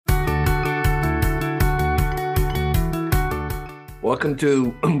Welcome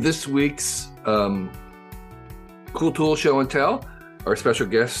to this week's Cool Tool Show and Tell. Our special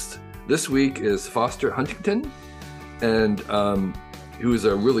guest this week is Foster Huntington, and who is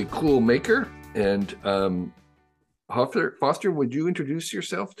a really cool maker. And Foster, would you introduce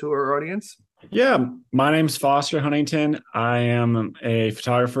yourself to our audience? Yeah, my name's Foster Huntington. I am a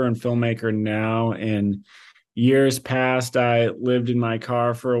photographer and filmmaker now. In years past, I lived in my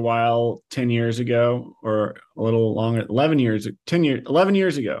car for a while 10 years ago, or a little longer, 11 years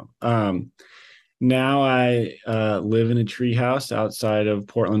ago. Now I live in a treehouse outside of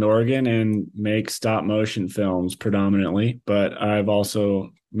Portland, Oregon, and make stop motion films predominantly. But I've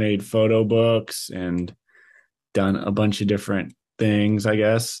also made photo books and done a bunch of different things, I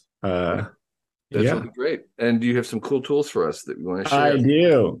guess. That's really great. And do you have some cool tools for us that you want to share?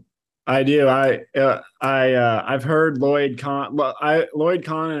 I do. I've heard Lloyd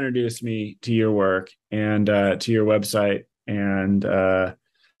Kahn introduced me to your work and to your website. And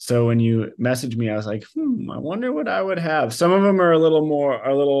so when you messaged me, I was like, I wonder what I would have. Some of them are a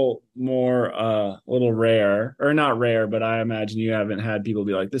little rare, or not rare, but I imagine you haven't had people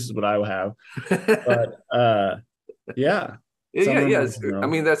be like, this is what I would have. But yeah. Yeah. I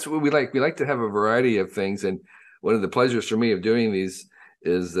mean, that's what we like. We like to have a variety of things. And one of the pleasures for me of doing these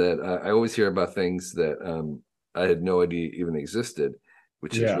is that I always hear about things that I had no idea even existed,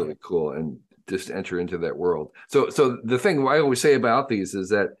 which is really cool. And just enter into that world. So the thing I always say about these is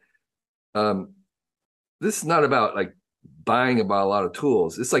that this is not about like buying about a lot of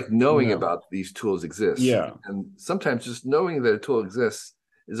tools. It's like knowing about these tools exist. Yeah. And sometimes just knowing that a tool exists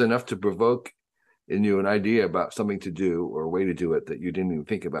is enough to provoke in you an idea about something to do or a way to do it that you didn't even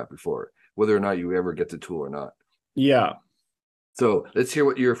think about before, whether or not you ever get the tool or not. Yeah. So let's hear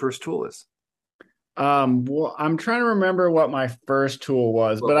what your first tool is. Well, I'm trying to remember what my first tool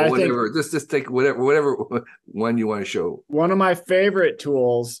was, but I think just take whatever one you want to show. One of my favorite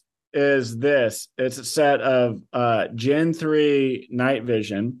tools is this. It's a set of Gen 3 night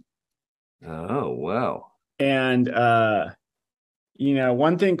vision. Oh, wow. And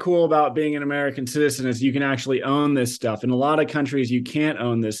one thing cool about being an American citizen is you can actually own this stuff. In a lot of countries, you can't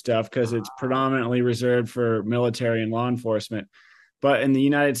own this stuff because it's predominantly reserved for military and law enforcement. But in the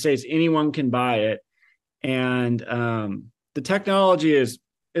United States, anyone can buy it. And the technology is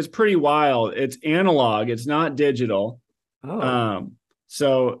pretty wild. It's analog. It's not digital. And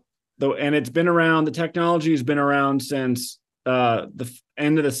it's been around. The technology has been around since the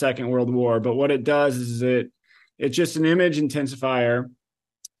end of the Second World War. But what it does is it's just an image intensifier,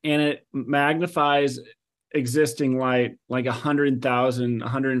 and it magnifies existing light like 100,000,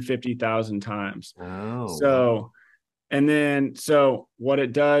 150,000 times. So what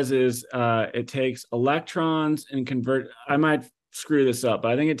it does is it takes electrons and I might screw this up,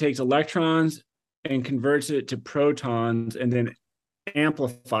 but I think it takes electrons and converts it to protons and then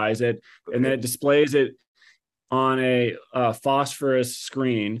amplifies it. Okay. And then it displays it on a phosphorus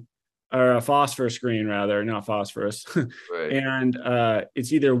screen, or a phosphor screen rather, not phosphorus. Right. And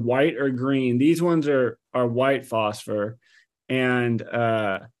it's either white or green. These ones are white phosphor. And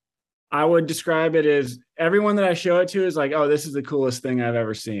I would describe it as everyone that I show it to is like, oh, this is the coolest thing I've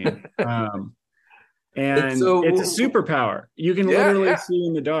ever seen. And it's a superpower. You can literally see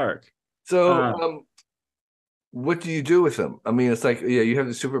in the dark. So what do you do with them? I mean, it's like, you have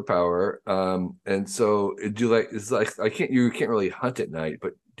the superpower. And so you can't really hunt at night,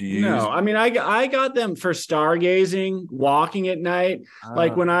 but do you? No, I mean, I got them for stargazing, walking at night.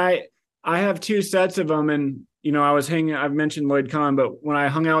 Like when I have two sets of them, and I've mentioned Lloyd Kahn, but when I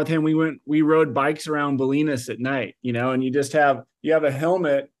hung out with him, we rode bikes around Bolinas at night, and you have a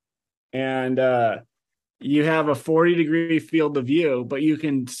helmet and you have a 40-degree field of view, but you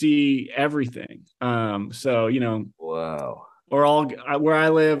can see everything. Wow. Or where I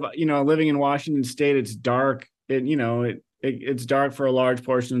live, living in Washington State, it's dark. It's dark for a large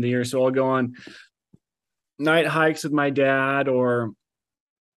portion of the year. So I'll go on night hikes with my dad or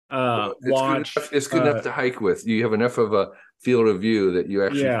watch. It's good enough to hike with. You have enough of a field of view that you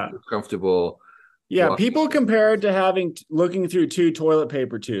actually feel comfortable. Yeah, walking. People compare it to looking through two toilet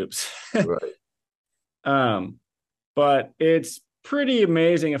paper tubes. Right. But it's pretty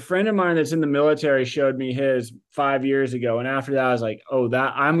amazing. A friend of mine that's in the military showed me his 5 years ago, and after that, I was like, "Oh,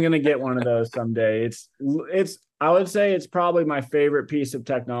 I'm gonna get one of those someday." I would say it's probably my favorite piece of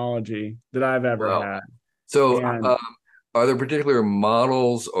technology that I've ever had. So, are there particular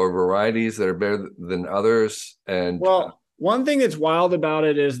models or varieties that are better than others? And one thing that's wild about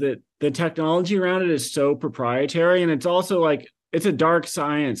it is that the technology around it is so proprietary, and it's also like it's a dark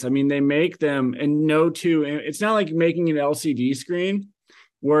science. I mean, they make them and it's not like making an LCD screen.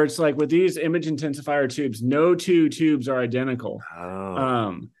 where it's like with these image intensifier tubes, no two tubes are identical.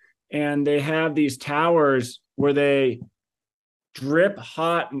 Oh, And they have these towers where they drip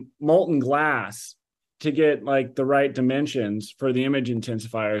hot molten glass to get like the right dimensions for the image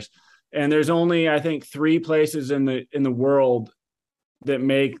intensifiers. And there's only, I think, 3 places in the world that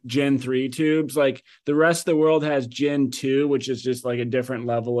make Gen 3 tubes. Like the rest of the world has Gen 2, which is just like a different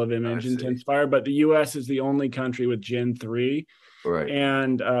level of I image see. intensifier. But the US is the only country with Gen 3. Right.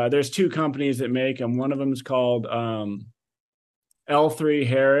 And there's 2 companies that make them. One of them is called L3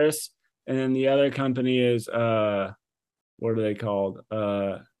 Harris. And then the other company is, what are they called?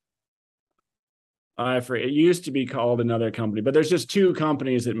 I forget. It used to be called another company, but there's just 2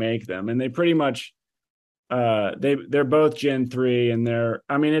 companies that make them. And they pretty much they're both Gen 3, and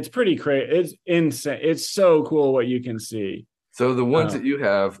I mean, it's pretty crazy. It's insane. It's so cool what you can see. So the ones that you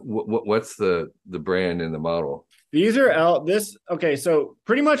have, what's the brand and the model? These are okay, so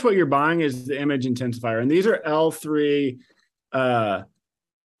pretty much what you're buying is the image intensifier, and these are L3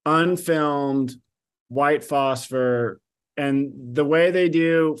 unfilmed white phosphor. And the way they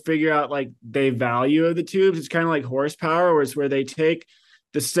do figure out like they value of the tubes, it's kind of like horsepower, where it's where they take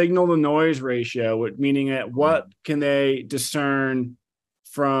the signal to noise ratio, meaning at what can they discern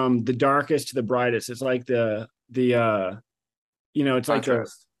from the darkest to the brightest. It's like the it's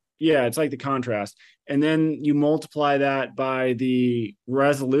Contrast. it's like the contrast. And then you multiply that by the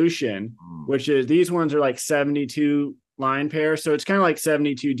resolution, which is, these ones are like 72 line pairs. So it's kind of like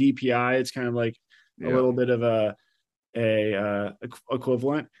 72 DPI. It's kind of like a little bit of a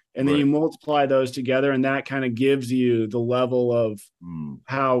equivalent. And then you multiply those together, and that kind of gives you the level of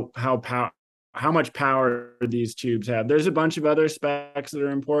how much power these tubes have. There's a bunch of other specs that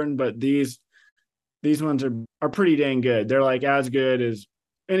are important, but these ones are pretty dang good. They're like as good as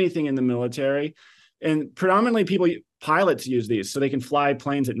anything in the military. And predominantly pilots use these so they can fly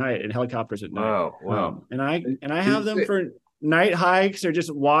planes at night and helicopters at night. Wow. And I have them for night hikes or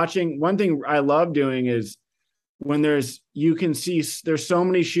just watching. One thing I love doing is when you can see there's so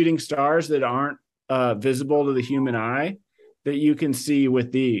many shooting stars that aren't visible to the human eye that you can see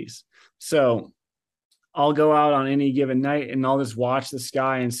with these. So I'll go out on any given night and I'll just watch the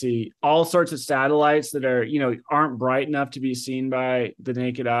sky and see all sorts of satellites that aren't bright enough to be seen by the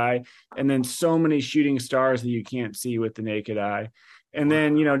naked eye. And then so many shooting stars that you can't see with the naked eye. And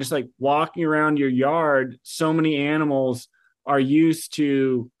then, just like walking around your yard, so many animals are used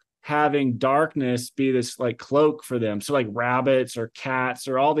to having darkness be this like cloak for them. So like rabbits or cats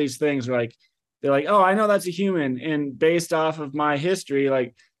or all these things are like, they're like, oh, I know that's a human. And based off of my history,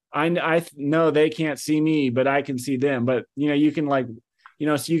 like I know they can't see me, but I can see them. But you can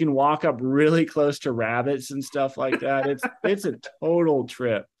so you can walk up really close to rabbits and stuff like that. It's a total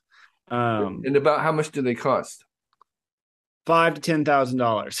trip. And about how much do they cost? $5,000 to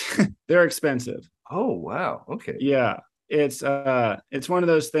 $10,000. They're expensive. Oh, wow. Okay. Yeah. It's one of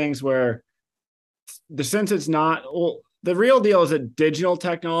those things where since it's not, the real deal is that digital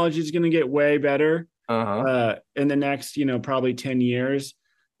technology is going to get way better in the next, probably 10 years.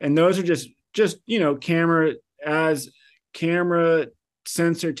 And those are just camera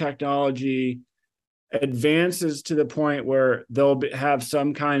sensor technology advances to the point where they'll have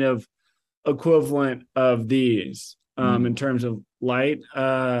some kind of equivalent of these in terms of light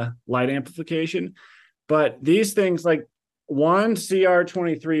amplification. But these things, like one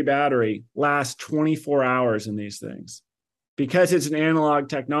CR23 battery lasts 24 hours in these things because it's an analog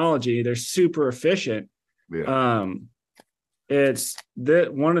technology. They're super efficient. Yeah. It's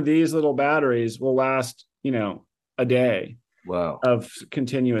that one of these little batteries will last, a day. Wow. Of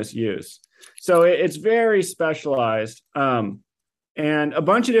continuous use. So it's very specialized. And a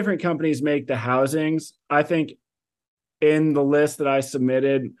bunch of different companies make the housings. I think in the list that I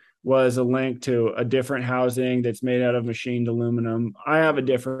submitted was a link to a different housing that's made out of machined aluminum. I have a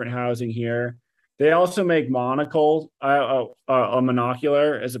different housing here. They also make monocle, a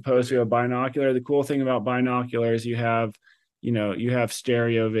monocular as opposed to a binocular. The cool thing about binocular is you have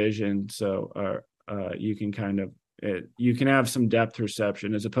stereo vision. So you can you can have some depth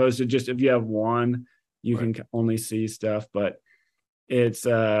perception as opposed to just if you have one, you can only see stuff. But it's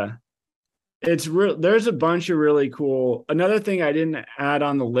real. There's a bunch of really cool. Another thing I didn't add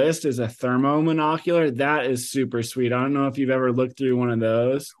on the list is a thermo monocular. That is super sweet. I don't know if you've ever looked through one of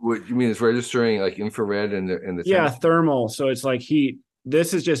those. What you mean is registering like infrared and the yeah, thermal. So it's like heat.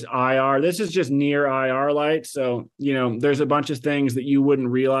 This is just IR. This is just near IR light. So, there's a bunch of things that you wouldn't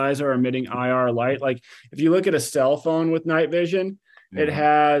realize are emitting IR light. Like if you look at a cell phone with night vision,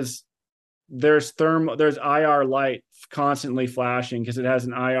 there's IR light constantly flashing because it has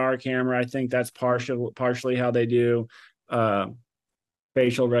an IR camera. I think that's partially how they do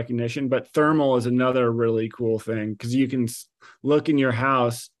facial recognition. But thermal is another really cool thing because you can look in your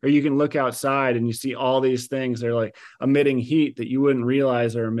house or you can look outside and you see all these things. They're like emitting heat that you wouldn't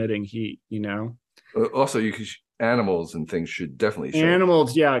realize are emitting heat, you know? Also, you can animals and things should definitely show.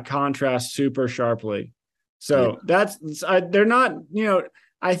 Animals, yeah, contrast super sharply. So Yeah. they're not, you know,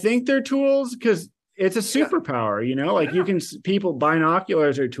 I think they're tools because it's a superpower, you know, like you can, people,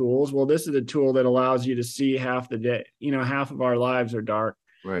 binoculars are tools. Well, this is a tool that allows you to see half the day, you know, half of our lives are dark.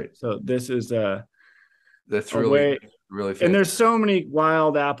 Right. So this is That's a really, way, really and fantastic. there's so many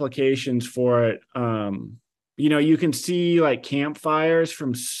wild applications for it. You know, you can see like campfires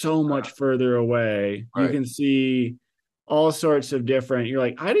from so much further away. You Right. can see all sorts of different, you're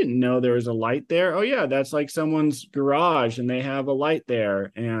like, I didn't know there was a light there. Oh yeah, that's like someone's garage and they have a light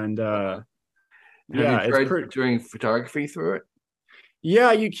there. And Have you yeah, it's tried pretty, doing photography through it?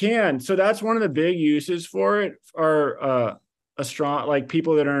 yeah, you can. So that's one of the big uses for it are like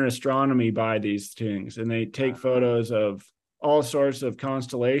people that are in astronomy buy these things and they take photos of all sorts of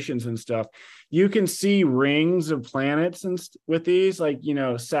constellations and stuff. You can see rings of planets and with these, like, you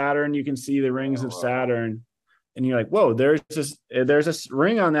know, Saturn, you can see the rings of Wow. Saturn and you're like, whoa, there's a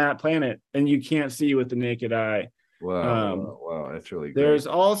ring on that planet and you can't see with the naked eye. Wow. Um, Wow. Wow. That's really great. there's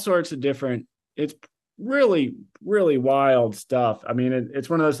all sorts of different, it's really, really wild stuff. I mean, it's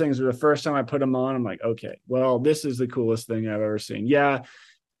one of those things where the first time I put them on, I'm like, okay, well, this is the coolest thing I've ever seen. Yeah.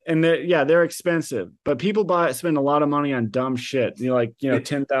 And they're expensive, but people spend a lot of money on dumb shit. You know, like, you know,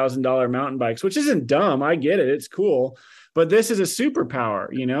 $10,000 mountain bikes, which isn't dumb. I get it. It's cool. But this is a superpower,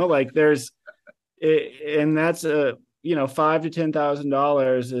 you know, like and that's you know, $5,000 to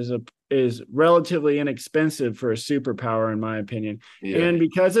 $10,000 is relatively inexpensive for a superpower, in my opinion. Yeah. And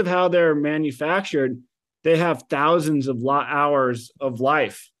because of how they're manufactured, they have thousands of hours of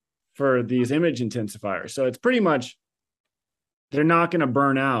life for these image intensifiers. So it's pretty much they're not going to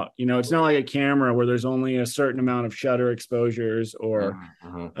burn out. You know, it's not like a camera where there's only a certain amount of shutter exposures or,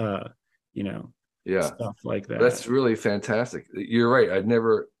 Uh-huh. you know, Yeah. stuff like that. That's really fantastic. You're right. I've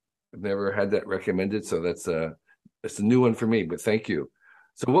never had that recommended, so that's a new one for me, but thank you.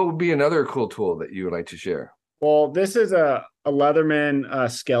 So what would be another cool tool that you would like to share? Well, this is a Leatherman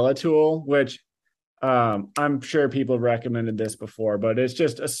Skeletool, which I'm sure people have recommended this before, but it's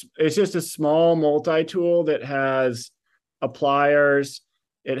just a small multi-tool that has a pliers,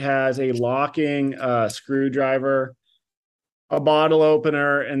 it has a locking screwdriver, a bottle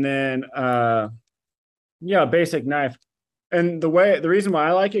opener, and then yeah, a basic knife. And the reason why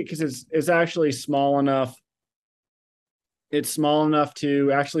I like it because it's actually small enough. It's small enough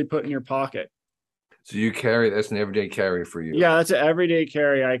to actually put in your pocket. So that's an everyday carry for you. Yeah, that's an everyday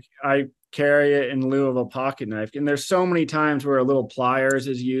carry. I carry it in lieu of a pocket knife. And there's so many times where a little pliers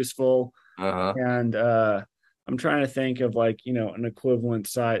is useful. Uh-huh. And I'm trying to think of like, you know, an equivalent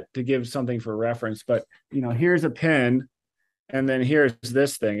side to give something for reference. But you know, here's a pen, and then here's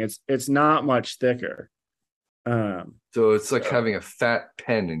this thing. It's not much thicker. So it's like So, having a fat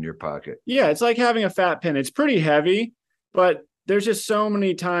pen in your pocket. yeah, it's like having a fat pen. It's pretty heavy, but there's just so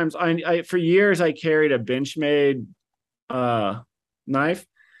many times I for years I carried a Benchmade knife.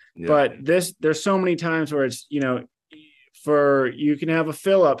 Yeah. But there's so many times where it's, you know, for you can have a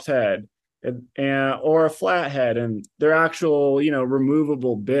Phillips head or a flat head, and they're actual, you know,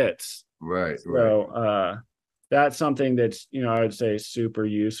 removable bits. Right, right. So that's something that's, you know, I would say super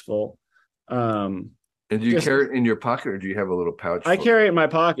useful. And do you Just carry it in your pocket or do you have a little pouch I for it? carry it in my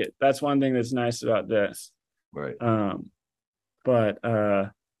pocket. That's one thing that's nice about this. Right. But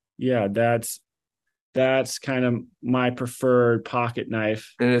yeah, that's kind of my preferred pocket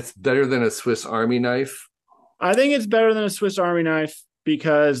knife. And it's better than a Swiss Army knife. I think it's better than a Swiss Army knife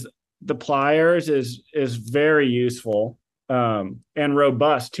because the pliers is very useful and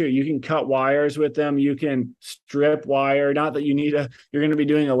robust too. You can cut wires with them. You can strip wire. Not that you're going to be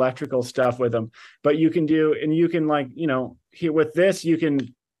doing electrical stuff with them, but you can do, and you can, like, you know, here with this, you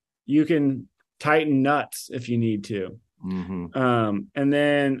can tighten nuts if you need to. Mm-hmm. And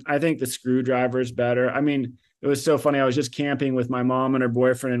then I think the screwdriver is better. I mean, it was so funny. I was just camping with my mom and her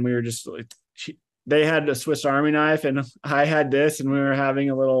boyfriend, and we were just like, they had a Swiss Army knife, and I had this, and we were having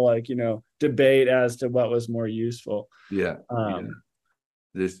a little, like, you know, debate as to what was more useful. Yeah. Yeah.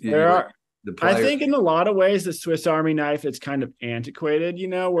 There You're right. are, The I pliers. think, in a lot of ways, the Swiss Army knife, it's kind of antiquated, you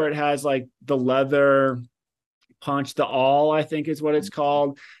know, where it has like the leather punch, the awl, I think is what it's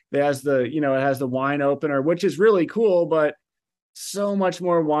called. It has it has the wine opener, which is really cool, but so much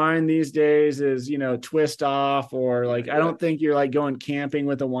more wine these days is, you know, twist off, or like, I Yeah. don't think you're like going camping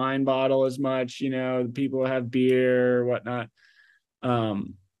with a wine bottle as much, you know, people have beer or whatnot.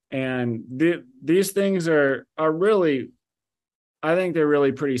 And these things are really I think they're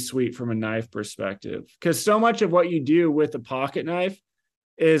really pretty sweet from a knife perspective, because so much of what you do with a pocket knife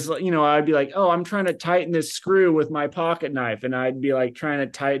is, I'd be like, oh, I'm trying to tighten this screw with my pocket knife. And I'd be like trying to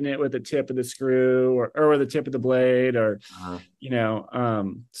tighten it with the tip of the screw or with the tip of the blade or,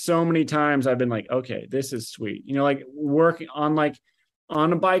 so many times I've been like, okay, this is sweet. Like working on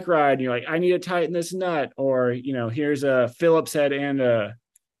a bike ride, and you're like, I need to tighten this nut, or, here's a Phillips head and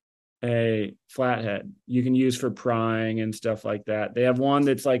a flathead you can use for prying and stuff like that. They have one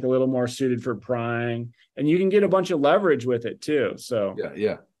that's like a little more suited for prying, and you can get a bunch of leverage with it too. So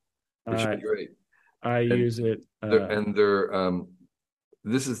yeah, which is great. I use it. They're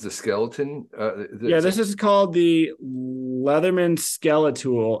this is the skeleton. This is called the Leatherman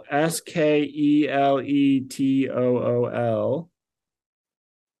Skeletool, Skeletool.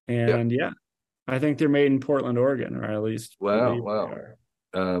 And I think they're made in Portland, Oregon, or at least wow.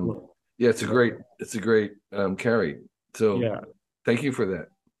 Yeah, it's a great carry. So thank you for that.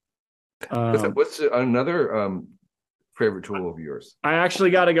 What's another favorite tool of yours? I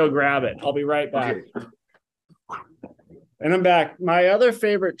actually got to go grab it. I'll be right back. Okay. And I'm back. My other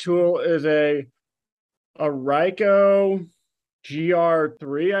favorite tool is a Ryko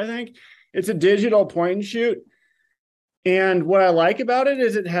GR3, I think. It's a digital point and shoot. And what I like about it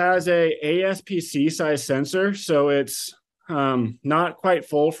is it has a ASPC size sensor. So it's not quite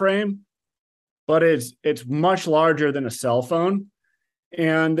full frame, but it's much larger than a cell phone.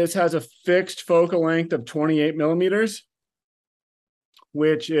 And this has a fixed focal length of 28 millimeters,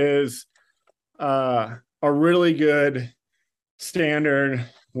 which is a really good standard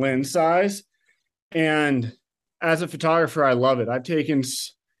lens size. And as a photographer, I love it. I've taken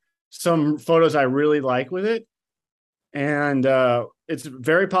some photos I really like with it. And it's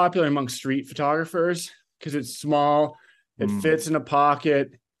very popular among street photographers because it's small. It fits in a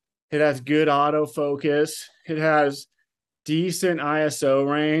pocket. It has good autofocus. It has decent ISO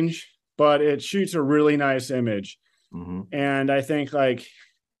range, but it shoots a really nice image. And I think,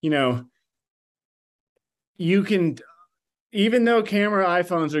 you can, even though camera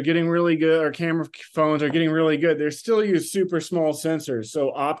iPhones are getting really good, or camera phones are getting really good, they still use super small sensors.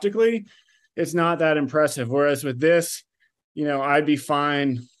 So optically, it's not that impressive. Whereas with this, I'd be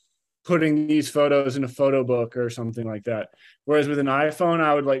fine putting these photos in a photo book or something like that. Whereas with an iPhone,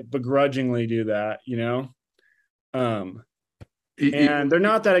 I would like begrudgingly do that, and they're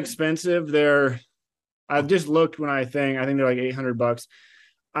not that expensive. I've just looked I think they're like $800.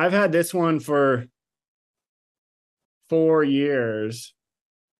 I've had this one for 3 years,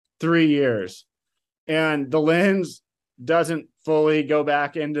 and the lens doesn't fully go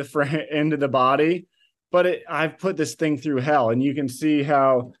back into the body, but I've put this thing through hell, and you can see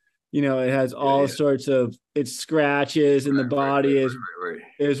how, it has all sorts of scratches, and the body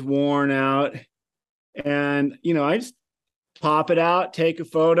is worn out. And, I just pop it out, take a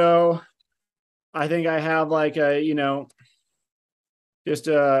photo. I think I have like just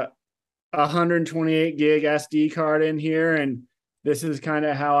a 128 gig SD card in here. And this is kind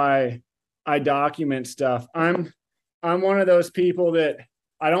of how I document stuff. I'm one of those people that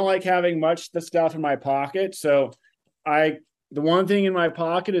I don't like having much the stuff in my pocket. So the one thing in my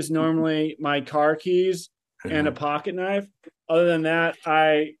pocket is normally my car keys and a pocket knife. Other than that,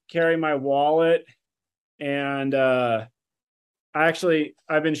 I carry my wallet, and I've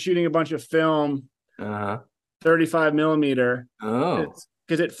been shooting a bunch of film, 35 millimeter.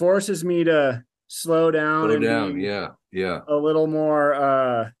 Because it forces me to slow down. Yeah. A little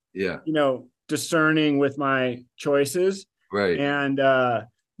more, discerning with my choices. Right. And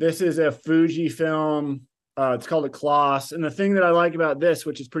this is a Fujifilm. It's called a Kloss. And the thing that I like about this,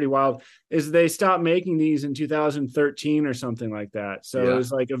 which is pretty wild, is they stopped making these in 2013 or something like that. So it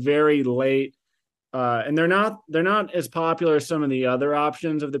was like a very late, and they're not as popular as some of the other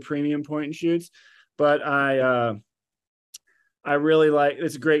options of the premium point and shoots, but I really like,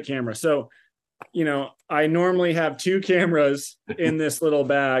 it's a great camera. So, I normally have 2 cameras in this little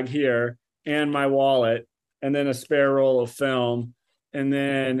bag here, and my wallet, and then a spare roll of film. And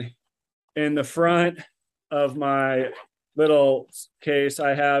then in the front of my little case,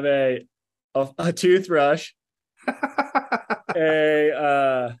 I have a toothbrush.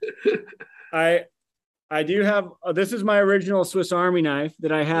 I do have, this is my original Swiss Army knife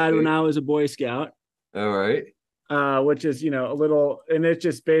that I had when I was a Boy Scout. All right. Which is, a little, and it's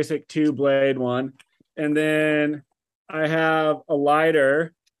just basic 2-blade one. And then I have a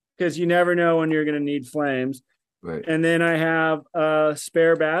lighter, because you never know when you're going to need flames. Right. And then I have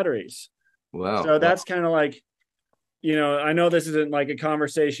spare batteries. Wow. So that's kind of like, I know this isn't like a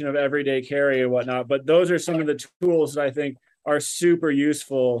conversation of everyday carry or whatnot, but those are some of the tools that I think are super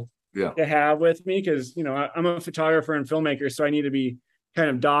useful Yeah. to have with me because, I'm a photographer and filmmaker, so I need to be kind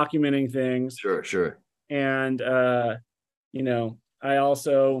of documenting things. Sure. Sure. And, I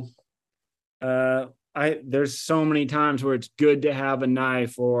also, there's so many times where it's good to have a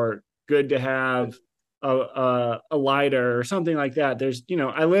knife or good to have a lighter or something like that. There's,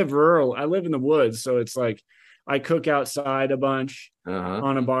 I live rural, I live in the woods, so it's like I cook outside a bunch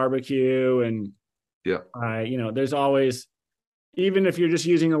on a barbecue, and yeah, there's always, even if you're just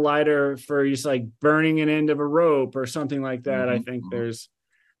using a lighter for just like burning an end of a rope or something like that, I think there's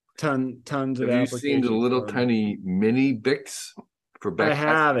tons of Have you seen the applications little for them. tiny mini Bics for I backpacks?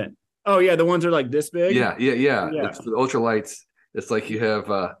 haven't. Oh yeah, the ones are like this big. Yeah. Yeah, It's the ultralights. It's like you have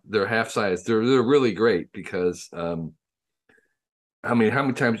they're half size. They're really great because I mean, how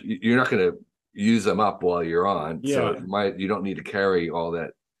many times you're not going to use them up while you're on, so yeah, you don't need to carry all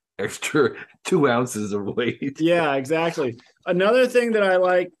that extra 2 ounces of weight. yeah, exactly. Another thing that I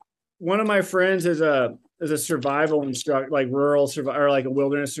like, one of my friends is a survival instructor, like rural survival or like a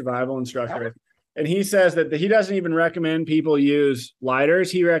wilderness survival instructor. And he says that he doesn't even recommend people use lighters.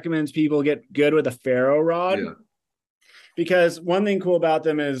 He recommends people get good with a ferro rod, Yeah, because one thing cool about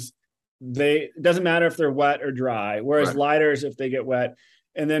them is it doesn't matter if they're wet or dry, whereas right. lighters, if they get wet,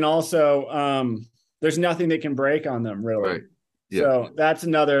 and then also there's nothing that can break on them really. Right. Yeah. So that's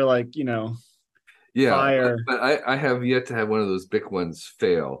another, like, Yeah. fire. But I have yet to have one of those big ones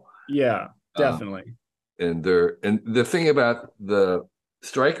fail. Yeah, Um, definitely. and the thing about the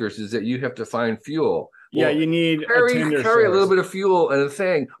strikers is that you have to find fuel. Yeah, Well, you need a carry tinder carry a little source. bit of fuel and a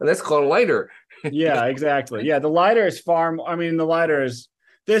thing, and that's called a lighter. Yeah, exactly. Yeah, the lighter is far more, I mean, the lighter is,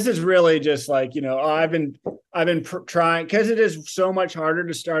 this is really just like, I've been trying, because it is so much harder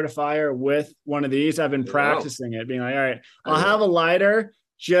to start a fire with one of these. I've been practicing it, being like, all right, I'll have a lighter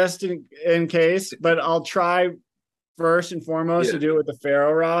just in case, but I'll try first and foremost to do it with the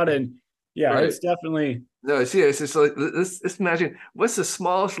ferro rod. And yeah, Right. it's definitely, No, see, it's just like let's imagine what's the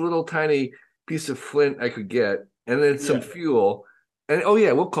smallest little tiny piece of flint I could get, and then some yeah, fuel, and oh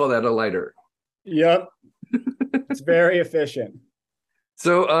yeah, we'll call that a lighter. yep, it's very efficient.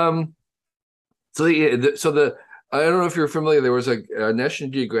 So so the I don't know if you're familiar. There was a National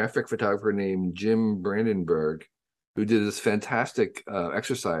Geographic photographer named Jim Brandenburg who did this fantastic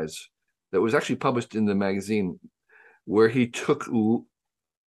exercise that was actually published in the magazine, where he took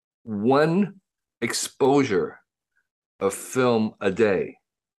one exposure of film a day.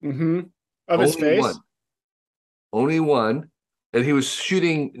 Mm-hmm. Of his Only face. one. Only one. And he was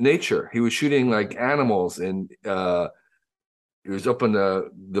shooting nature. He was shooting like animals, and he was up in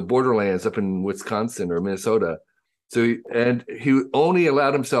the borderlands up in Wisconsin or Minnesota. So he only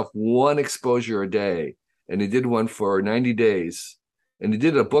allowed himself one exposure a day, and he did one for 90 days. And he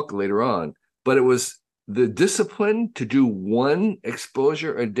did a book later on, but it was the discipline to do one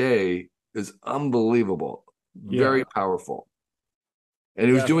exposure a day is unbelievable, Yeah, very powerful. And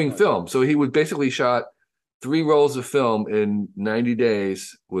he was doing definitely. film. So he would basically shot 3 rolls of film in 90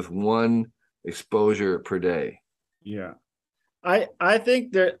 days with one exposure per day. Yeah. I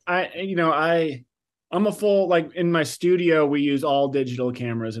think that I'm a full, like, in my studio we use all digital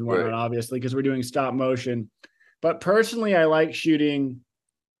cameras and whatnot, Right. obviously, because we're doing stop motion. But personally, I like shooting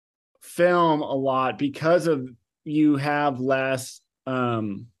film a lot because of, you have less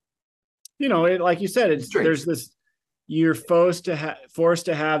like you said, there's Strength. this, you're forced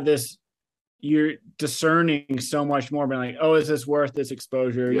to have this, you're discerning so much more, being like, oh, is this worth this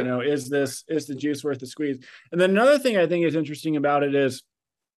exposure? Yeah. Is the juice worth the squeeze? And then another thing I think is interesting about it is,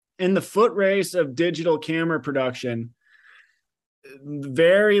 in the foot race of digital camera production,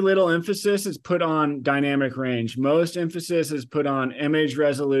 very little emphasis is put on dynamic range. Most emphasis is put on image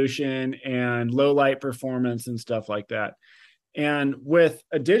resolution and low light performance and stuff like that. And with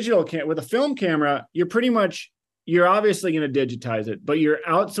with a film camera, you're obviously going to digitize it, but you're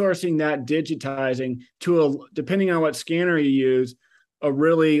outsourcing that digitizing to depending on what scanner you use, a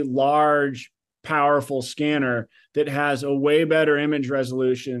really large, powerful scanner that has a way better image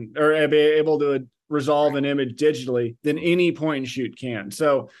resolution, or be able to resolve an image digitally, than any point and shoot can.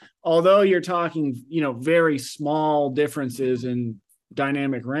 So although you're talking, very small differences in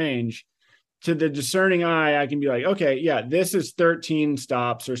dynamic range, to the discerning eye, I can be like, okay, yeah, this is 13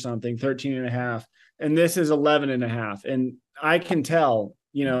 stops or something, 13 and a half, and this is 11 and a half. And I can tell,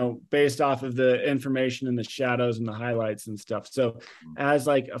 based off of the information and the shadows and the highlights and stuff. So as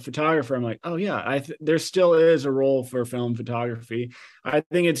like a photographer, I'm like, oh yeah, there still is a role for film photography. I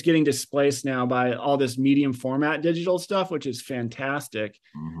think it's getting displaced now by all this medium format digital stuff, which is fantastic.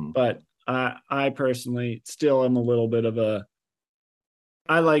 Mm-hmm. But I personally still am a little bit of a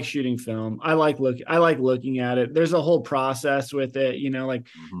I like shooting film. I like looking at it. There's a whole process with it, like,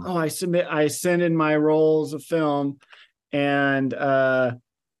 Hmm. oh, I send in my rolls of film, and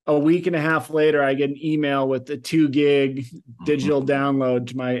a week and a half later I get an email with the 2 gig digital Hmm. download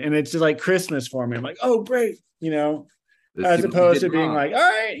to my, and it's just like Christmas for me. I'm like, oh great, Let's see as what you opposed did to being wrong. like, all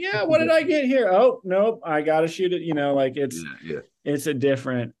right, yeah, what did I get here? Oh, nope, I gotta shoot it, like Yeah, yeah. it's a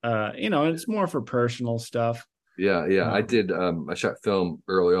different it's more for personal stuff. Yeah, yeah. I Um, did I shot film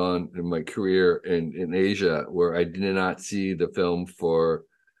early on in my career in Asia where I did not see the film for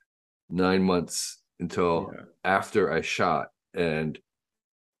 9 months until yeah. after I shot. And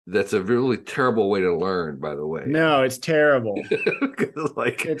that's a really terrible way to learn, by the way. No, it's terrible. 'Cause,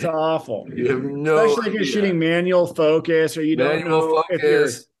 like, It's awful. you have no Especially if you're idea. shooting manual focus, or you don't Manual know if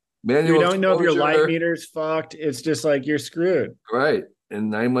focus, you manual don't know if your light exposure, meter's fucked. It's just like you're screwed. right?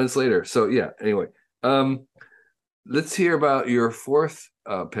 And 9 months later. So yeah, anyway. Um, let's hear about your fourth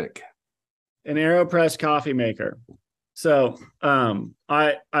pick. An AeroPress coffee maker. So I'm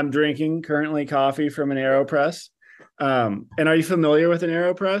drinking currently coffee from an AeroPress. And are you familiar with an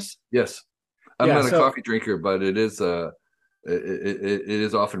AeroPress? Yes. I'm Yeah. not a So coffee drinker, but it is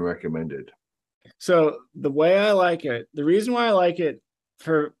often recommended. so the way I like it, the reason why I like it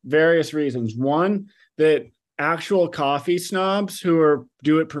for various reasons. One, that actual coffee snobs who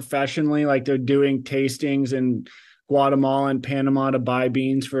do it professionally, like they're doing tastings in Guatemala and Panama to buy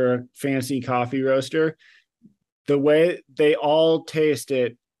beans for a fancy coffee roaster, the way they all taste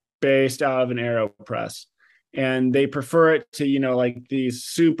it based out of an AeroPress. And they prefer it to, like these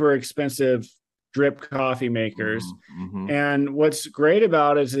super expensive drip coffee makers. Hmm. Hmm. And what's great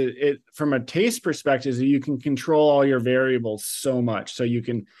about it is it from a taste perspective, is you can control all your variables so much. So you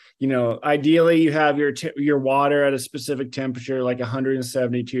can, ideally you have your water at a specific temperature, like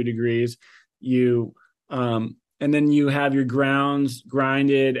 172 degrees. You and then you have your grounds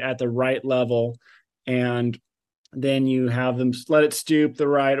grinded at the right level, and then you have them let it stoop the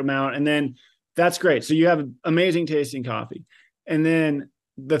right amount, and then that's great. So you have amazing tasting coffee. And then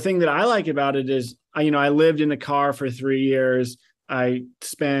the thing that I like about it is, I lived in a car for 3 years. I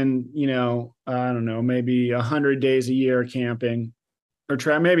spend, I don't know, maybe 100 days a year camping,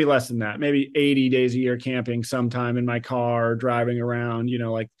 or maybe less than that, maybe 80 days a year camping sometime in my car, or driving around,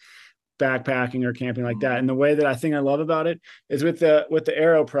 like backpacking or camping like that. And the way that I think I love about it is with the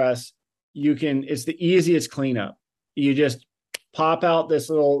AeroPress, it's the easiest cleanup. You just pop out this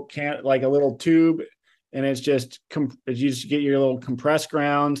little can, like a little tube, and it's just you just get your little compressed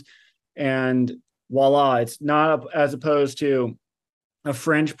grounds, and voila, it's not as opposed to a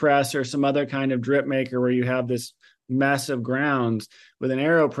French press or some other kind of drip maker where you have this mess of grounds. With an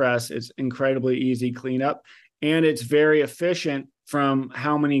AeroPress, it's incredibly easy cleanup, and it's very efficient from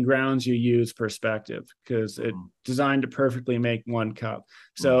how many grounds you use perspective, because it's designed to perfectly make 1 cup.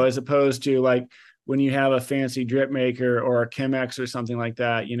 So as opposed to like when you have a fancy drip maker or a Chemex or something like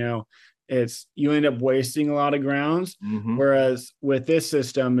that, you end up wasting a lot of grounds. Hmm. Whereas with this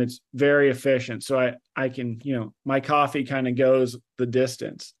system, it's very efficient. So I can, my coffee kind of goes the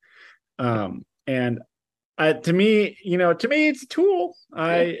distance. And to me, it's a tool.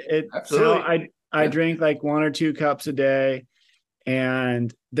 Yeah, So absolutely. I Yeah. drink like 1 or 2 cups a day,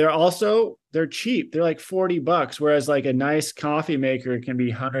 and they're cheap. They're like $40, whereas like a nice coffee maker can be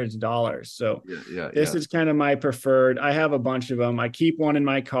hundreds of dollars. So Yeah. Yeah. this Yeah. is kind of my preferred. I have a bunch of them. I keep one in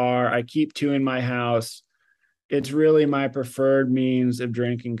my car. I keep 2 in my house. It's really my preferred means of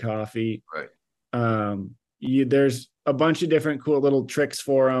drinking coffee. Right. There's a bunch of different cool little tricks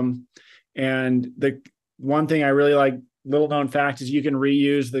for them. And the one thing I really like, little known fact, is you can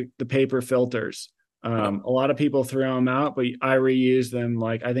reuse the paper filters. Huh. A lot of people throw them out, but I reuse them.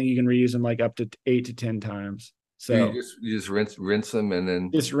 Like, I think you can reuse them like up to 8 to 10 times. So you So just rinse them and then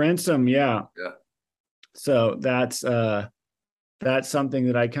just rinse them. Yeah. yeah. So that's something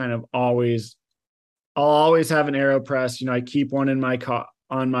that I kind of I'll always have an AeroPress. I keep one in my car,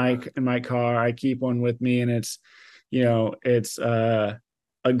 in my car. I keep one with me, and it's a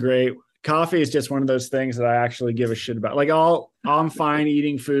great coffee is just one of those things that I actually give a shit about. Like I'm fine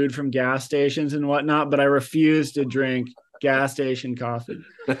eating food from gas stations and whatnot, but I refuse to drink gas station coffee.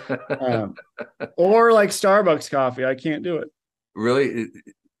 Um, or like Starbucks coffee. I can't do it. Really,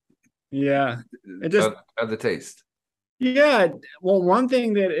 Yeah. It just of the taste. Yeah. Well, one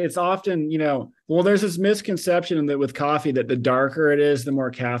thing that it's often, there's this misconception that with coffee that the darker it is, the more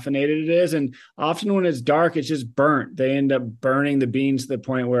caffeinated it is. And often when it's dark, it's just burnt. They end up burning the beans to the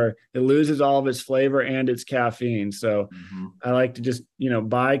point where it loses all of its flavor and its caffeine. So Hmm. I like to just,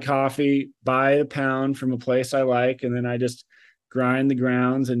 buy coffee, buy a pound from a place I like, and then I just grind the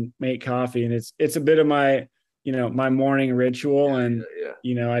grounds and make coffee. And it's a bit of my my morning ritual. And,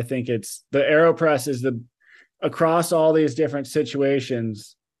 Yeah. I think it's the AeroPress is across all these different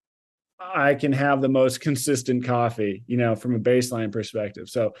situations, I can have the most consistent coffee, from a baseline perspective.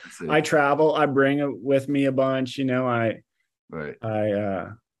 So I travel, I bring it with me a bunch, Right. I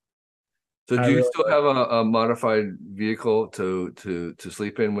So I do you really still like. have a modified vehicle to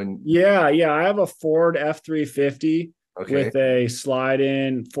sleep in when? Yeah, yeah. I have a Ford F-350 Okay. with a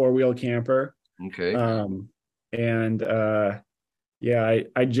slide-in four-wheel camper. Okay. Um, and yeah,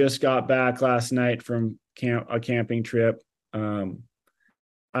 I just got back last night from a camping trip. Um,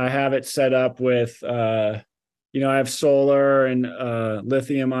 I have it set up with I have solar and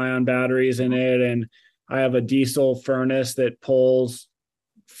lithium ion batteries in Mhm. it, and I have a diesel furnace that pulls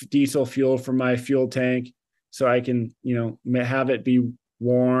diesel fuel from my fuel tank, so I can have it be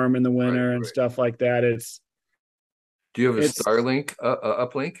warm in the Right. winter and Right. stuff like that. Do you have a It's Starlink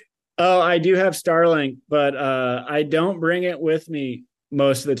uplink? Oh, I do have Starlink, but I don't bring it with me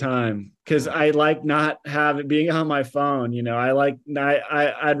most of the time because Mhm. I like not have it being on my phone.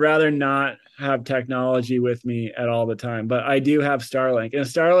 I'd rather not have technology with me at all the time. But I do have Starlink, and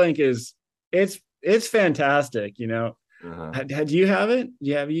Starlink it's fantastic. Uh-huh. Do you have it?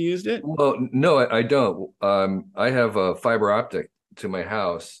 Have you used it? Well, no, I don't. I have a fiber optic to my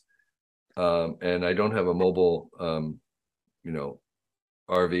house, and I don't have a mobile, you know,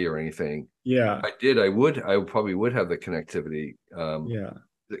 RV or anything. If Yeah, I did, I probably would have the connectivity. yeah.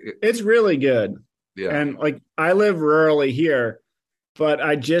 It- It's really good. yeah. And like I live rurally here, but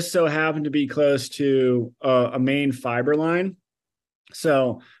I just so happen to be close to a main fiber line.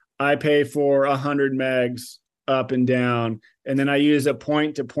 So I pay for 100 megs up and down. And then I use a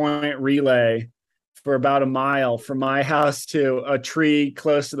point to point relay for about a mile from my house to a tree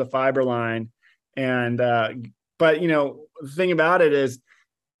close to the fiber line. And, but the thing about it is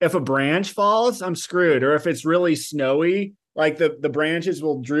if a branch falls, I'm screwed. Or if it's really snowy, like the branches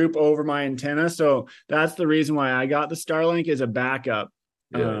will droop over my antenna. So that's the reason why I got the Starlink as a backup.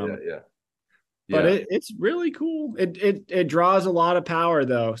 Yeah, yeah, Um, yeah. but Yeah. it's really cool. It draws a lot of power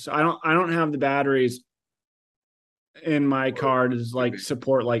though. So I don't have the batteries in my Or car to could like be.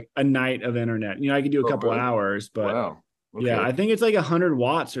 support like a night of internet. I could do a Oh, couple really? hours, but Wow. yeah, Okay. I think it's like 100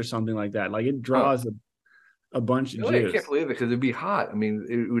 watts or something like that. Like it Huh. draws a bunch of Really, I can't juice. believe it because it'd be hot. I mean,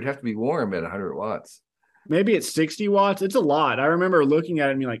 it would have to be warm at 100 watts. Maybe it's 60 watts. It's a lot. I remember looking at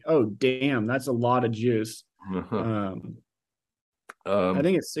it and being like, oh, damn, that's a lot of juice. Um, I Um,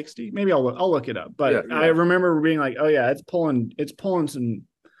 think it's 60. Maybe I'll look it up. yeah, But I yeah. remember being like, oh yeah, it's pulling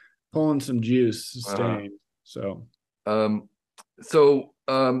some juice Uh-huh. sustained. So Um, so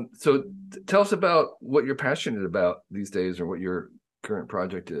tell us about what you're passionate about these days, or what your current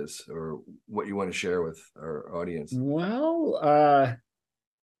project is, or what you want to share with our audience. well,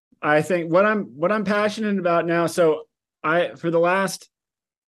 I think what I'm passionate about now. So I for the last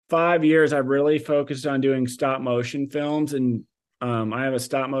 5 years, I've really focused on doing stop motion films, and I have a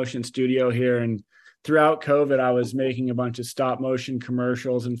stop motion studio here. And throughout COVID, I was making a bunch of stop motion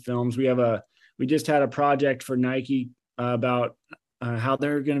commercials and films. We just had a project for Nike about how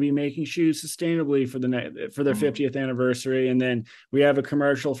they're going to be making shoes sustainably for their Mhm. 50th anniversary, and then we have a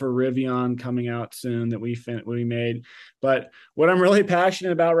commercial for Rivian coming out soon that we made. But what I'm really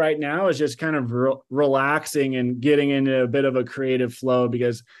passionate about right now is just kind of relaxing and getting into a bit of a creative flow,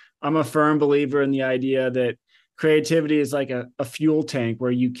 because I'm a firm believer in the idea that creativity is like a fuel tank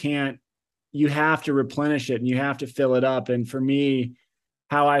where you have to replenish it and you have to fill it up. And for me,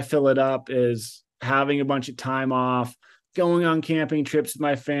 how I fill it up is having a bunch of time off, going on camping trips with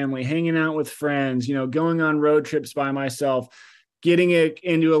my family, hanging out with friends, going on road trips by myself, getting it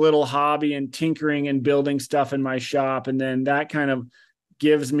into a little hobby and tinkering and building stuff in my shop. And then that kind of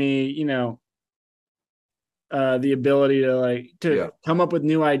gives me, the ability to Yeah. come up with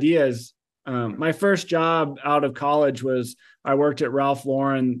new ideas. My first job out of college was I worked at Ralph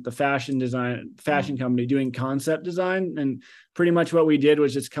Lauren, the fashion Mhm. company, doing concept design, and pretty much what we did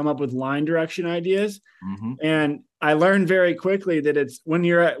was just come up with line direction ideas. Mhm. And I learned very quickly that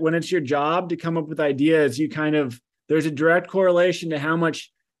when it's your job to come up with ideas, there's a direct correlation to how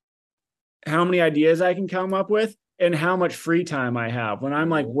many ideas I can come up with and how much free time I have. When I'm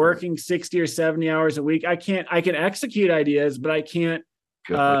like Oh, working 60 or 70 hours a week, I can execute ideas, but I can't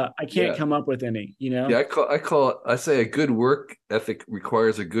yeah. come up with any, Yeah, I say a good work ethic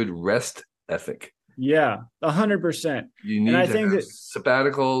requires a good rest ethic. Yeah, 100%. You And need I to think have that,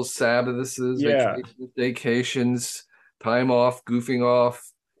 sabbaticals, Sabbaths, yeah, vacations, time off, goofing off,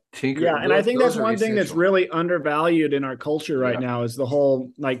 tinker. yeah. And I think that's Those are one thing that's essential. really undervalued in our culture right Yeah. now is the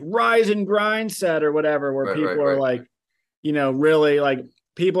whole like rise and grind set or whatever, where Right, people right, are right. like, really like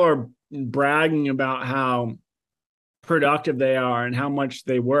people are bragging about how productive they are and how much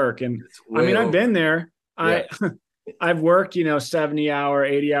they work. And I mean, I've been there. Yeah. I've worked, 70-hour,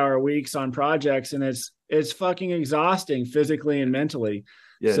 80-hour weeks on projects, and it's fucking exhausting physically and mentally.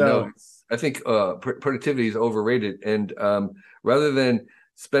 Yeah, no, So I think productivity is overrated. And rather than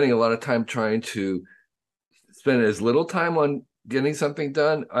spending a lot of time trying to spend as little time on getting something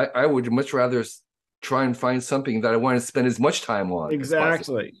done, I would much rather try and find something that I want to spend as much time on as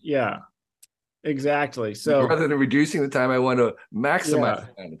possible. exactly. Yeah, exactly. So Rather than reducing the time, I want to maximize yeah, the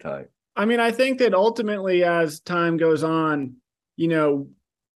amount of time. I mean, I think that ultimately, as time goes on, you know,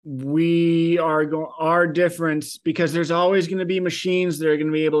 we are going our difference, because there's always going to be machines that are going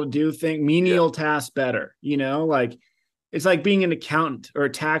to be able to do things, Yeah. menial tasks better. Like it's like being an accountant or a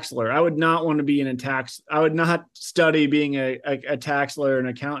tax lawyer. I would not want to be in a tax. I would not study being a tax lawyer and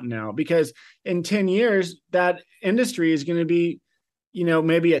accountant now, because in 10 years, that industry is going to be,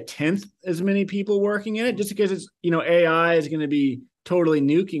 maybe a tenth as many people working in it, just because it's, AI is going to be totally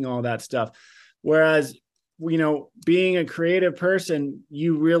nuking all that stuff. Whereas, being a creative person,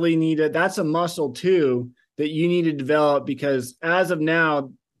 you really need it. That's a muscle too that you need to develop, because as of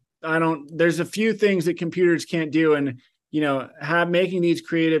now, there's a few things that computers can't do. And, making these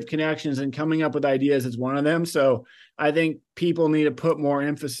creative connections and coming up with ideas is one of them. So I think people need to put more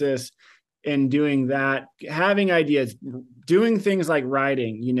emphasis in doing that, having ideas, doing things like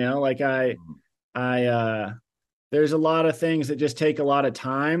writing, like there's a lot of things that just take a lot of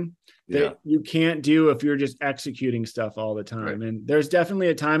time that you can't do if you're just executing stuff all the time. Right. And there's definitely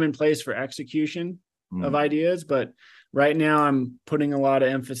a time and place for execution of ideas, but right now I'm putting a lot of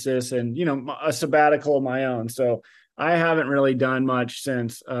emphasis and, a sabbatical of my own. So I haven't really done much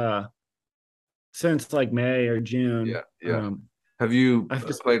since like May or June. Yeah. Yeah. Have you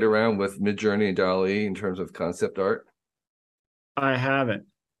played around with Midjourney and DALL-E in terms of concept art? I haven't.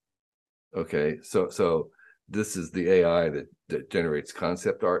 Okay. So this is the AI that generates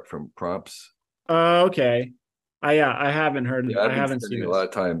concept art from prompts. Okay. I haven't heard. Yeah, I haven't seen a lot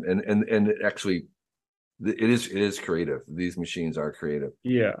of time, and it actually, it is creative. These machines are creative.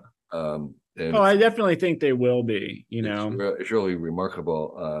 Yeah. And I definitely think they will be. It's really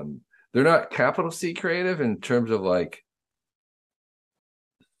remarkable. They're not capital C creative in terms of like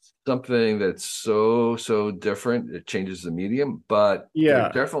something that's so different. It changes the medium, but they're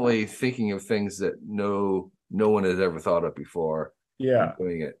definitely thinking of things that no one has ever thought of before. Yeah,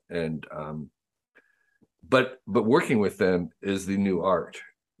 doing it, and but working with them is the new art.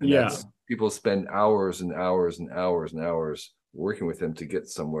 And that's, people spend hours and hours and hours and hours working with them to get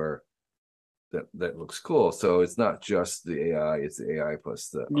somewhere that looks cool. So it's not just the AI; it's the AI plus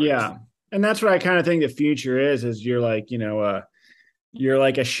the artist. And that's what I kind of think the future is you're like, you're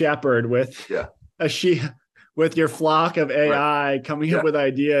like a shepherd with a sheep, with your flock of AI coming up with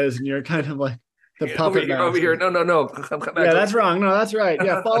ideas, and you're kind of like the puppet master. Over here. No. Come back. Yeah, that's wrong. No, that's right.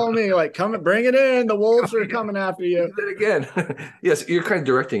 Yeah, follow me. Like, come and bring it in. The wolves are coming after you. Do that again. Yes, you're kind of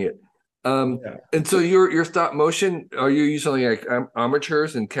directing it. And so your stop motion, are you using like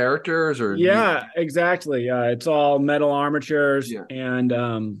armatures and characters, or exactly. It's all metal armatures, and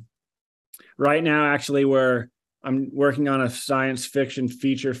right now actually I'm working on a science fiction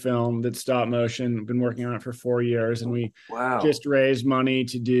feature film that's stop motion. I've been working on it for 4 years, and we just raised money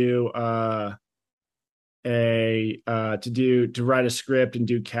to do to write a script and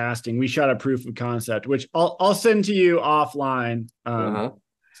do casting. We shot a proof of concept, which I'll send to you offline.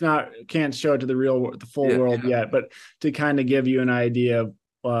 It's not, can't show it to the full world yet, but to kind of give you an idea of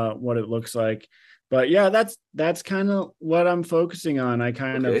what it looks like. But yeah, that's kind of what I'm focusing on. I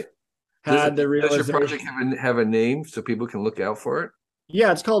kind of had the realization. Does your project have a name so people can look out for it?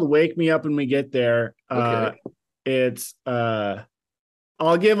 Yeah, it's called Wake Me Up When We Get There. It's I'll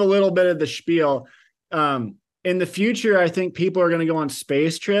give a little bit of the spiel. In the future, I think people are going to go on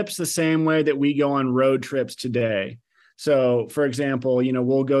space trips the same way that we go on road trips today. So, for example,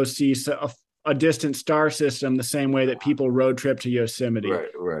 we'll go see a distant star system the same way that people road trip to Yosemite.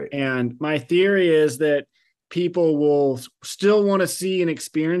 Right. And my theory is that people will still want to see and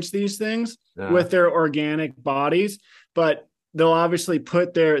experience these things with their organic bodies, but they'll obviously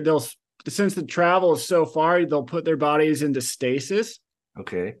since the travel is so far, they'll put their bodies into stasis.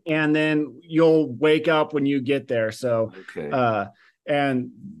 Okay. And then you'll wake up when you get there. So, and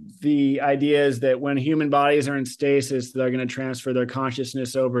the idea is that when human bodies are in stasis, they're going to transfer their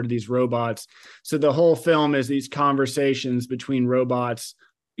consciousness over to these robots. So the whole film is these conversations between robots,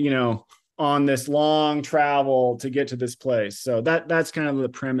 on this long travel to get to this place. So that's kind of the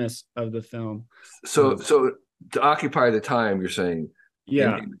premise of the film. So to occupy the time, you're saying,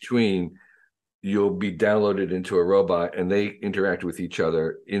 in between, you'll be downloaded into a robot and they interact with each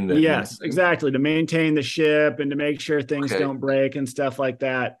other in the Yes, exactly. To maintain the ship and to make sure things don't break and stuff like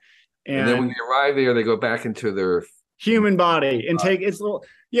that. And then when they arrive there, they go back into their human body and take its little.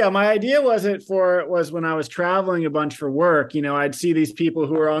 Yeah, my idea was when I was traveling a bunch for work, I'd see these people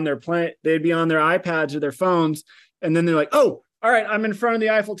who are on their plane, they'd be on their iPads or their phones, and then they're like, oh, all right, I'm in front of the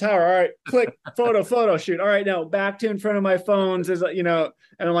Eiffel Tower. All right, click, photo shoot. All right, now back to in front of my phones and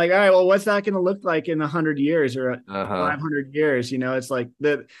I'm like, all right, well, what's that going to look like in 100 years or 500 years? It's like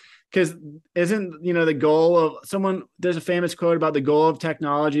that, because isn't, the goal of there's a famous quote about the goal of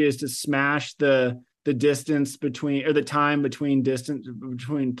technology is to smash the distance between, or the time between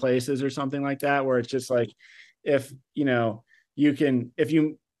places or something like that, where it's just like,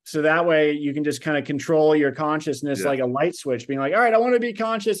 so that way you can just kind of control your consciousness like a light switch, being like, all right, I want to be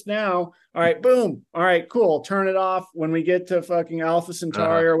conscious now. All right, boom. All right, cool. Turn it off. When we get to fucking Alpha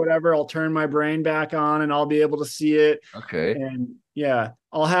Centauri or whatever, I'll turn my brain back on and I'll be able to see it. Okay. And yeah,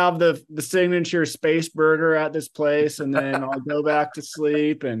 I'll have the signature space burger at this place, and then I'll go back to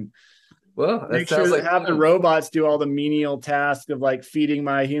sleep and make sure to have the robots do all the menial tasks of like feeding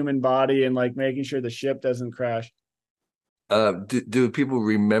my human body and like making sure the ship doesn't crash. Do people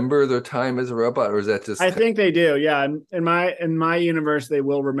remember their time as a robot, or is that just? I think they do. Yeah, in my universe, they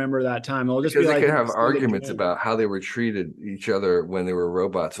will remember that time. They'll just because they can have arguments about how they were treated each other when they were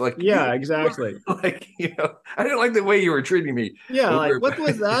robots. Like, yeah, exactly. Like, I didn't like the way you were treating me. Yeah, like what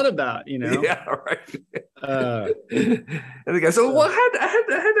was that about? Yeah, right. And the guy said, "Well,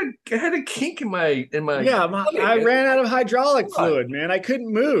 I had a kink in my." Yeah, I ran out of hydraulic fluid, man. I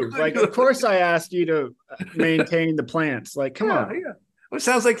couldn't move. Like, of course, I asked you to maintain the plants. Like, come on. Yeah. Well, it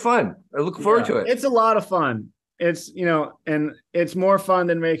sounds like fun. I look forward to it. It's a lot of fun. It's, and it's more fun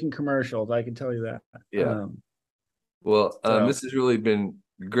than making commercials. I can tell you that. Yeah. This has really been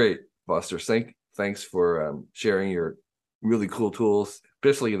great, Foster. Thanks for sharing your really cool tools,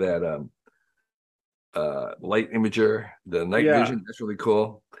 especially that light imager, the night vision. That's really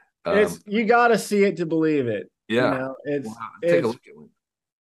cool. You got to see it to believe it. Yeah. Take a look at one.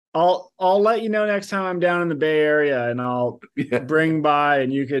 I'll let you know next time I'm down in the Bay Area, and I'll bring by,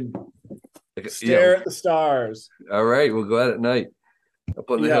 and you could stare at the stars. All right, we'll go out at night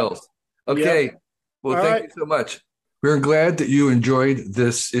up on the hills. Okay. Yep. Well, thank you so much. We're glad that you enjoyed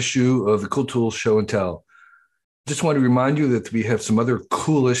this issue of the Cool Tools Show and Tell. Just want to remind you that we have some other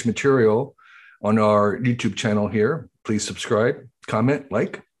coolish material on our YouTube channel here. Please subscribe, comment,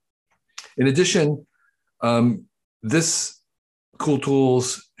 like. In addition, this Cool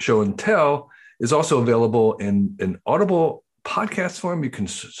Tools Show and Tell is also available in an Audible podcast form. You can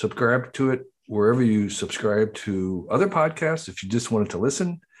subscribe to it wherever you subscribe to other podcasts if you just wanted to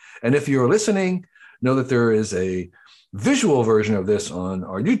listen. And if you're listening, know that there is a visual version of this on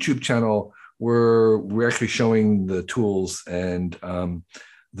our YouTube channel where we're actually showing the tools, and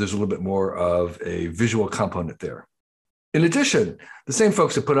there's a little bit more of a visual component there. In addition, the same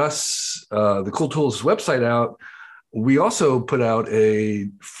folks that put us, the Cool Tools website out, we also put out a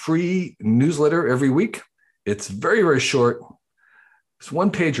free newsletter every week. It's very, very short. It's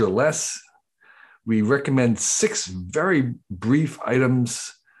 1 page or less. We recommend 6 very brief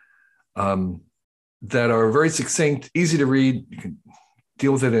items that are very succinct, easy to read. You can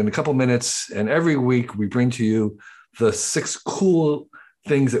deal with it in a couple minutes. And every week we bring to you the 6 cool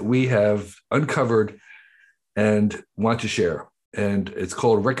things that we have uncovered and want to share. And it's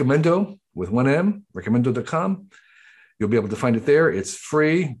called Recommendo with 1 M, recommendo.com. You'll be able to find it there. It's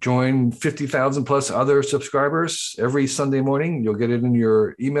free. Join 50,000 plus other subscribers every Sunday morning. You'll get it in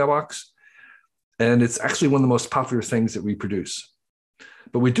your email box. And it's actually one of the most popular things that we produce.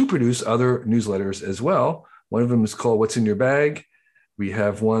 But we do produce other newsletters as well. One of them is called What's in Your Bag. We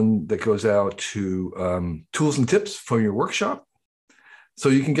have one that goes out to tools and tips for your workshop. So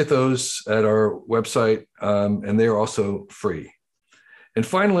you can get those at our website, and they are also free. And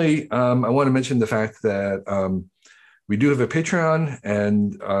finally, I want to mention the fact that we do have a Patreon,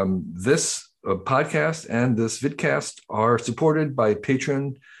 and this podcast and this vidcast are supported by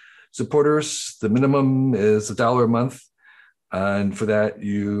Patreon supporters. The minimum is $1 a month. And for that,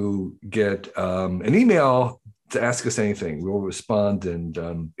 you get an email to ask us anything. We'll respond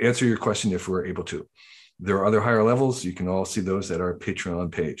and answer your question if we're able to. There are other higher levels. You can all see those at our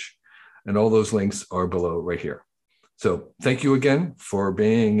Patreon page. And all those links are below right here. So thank you again for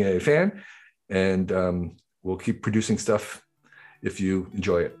being a fan. And we'll keep producing stuff if you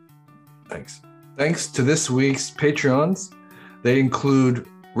enjoy it. Thanks. Thanks to this week's Patreons. They include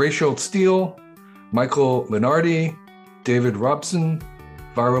Rachel Steele, Michael Lenardi, David Robson,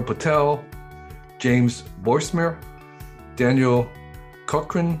 Viro Patel, James Borsmer, Daniel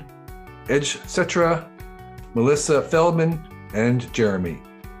Cochran, Edge Cetra, Melissa Feldman, and Jeremy.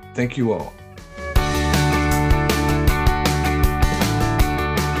 Thank you all.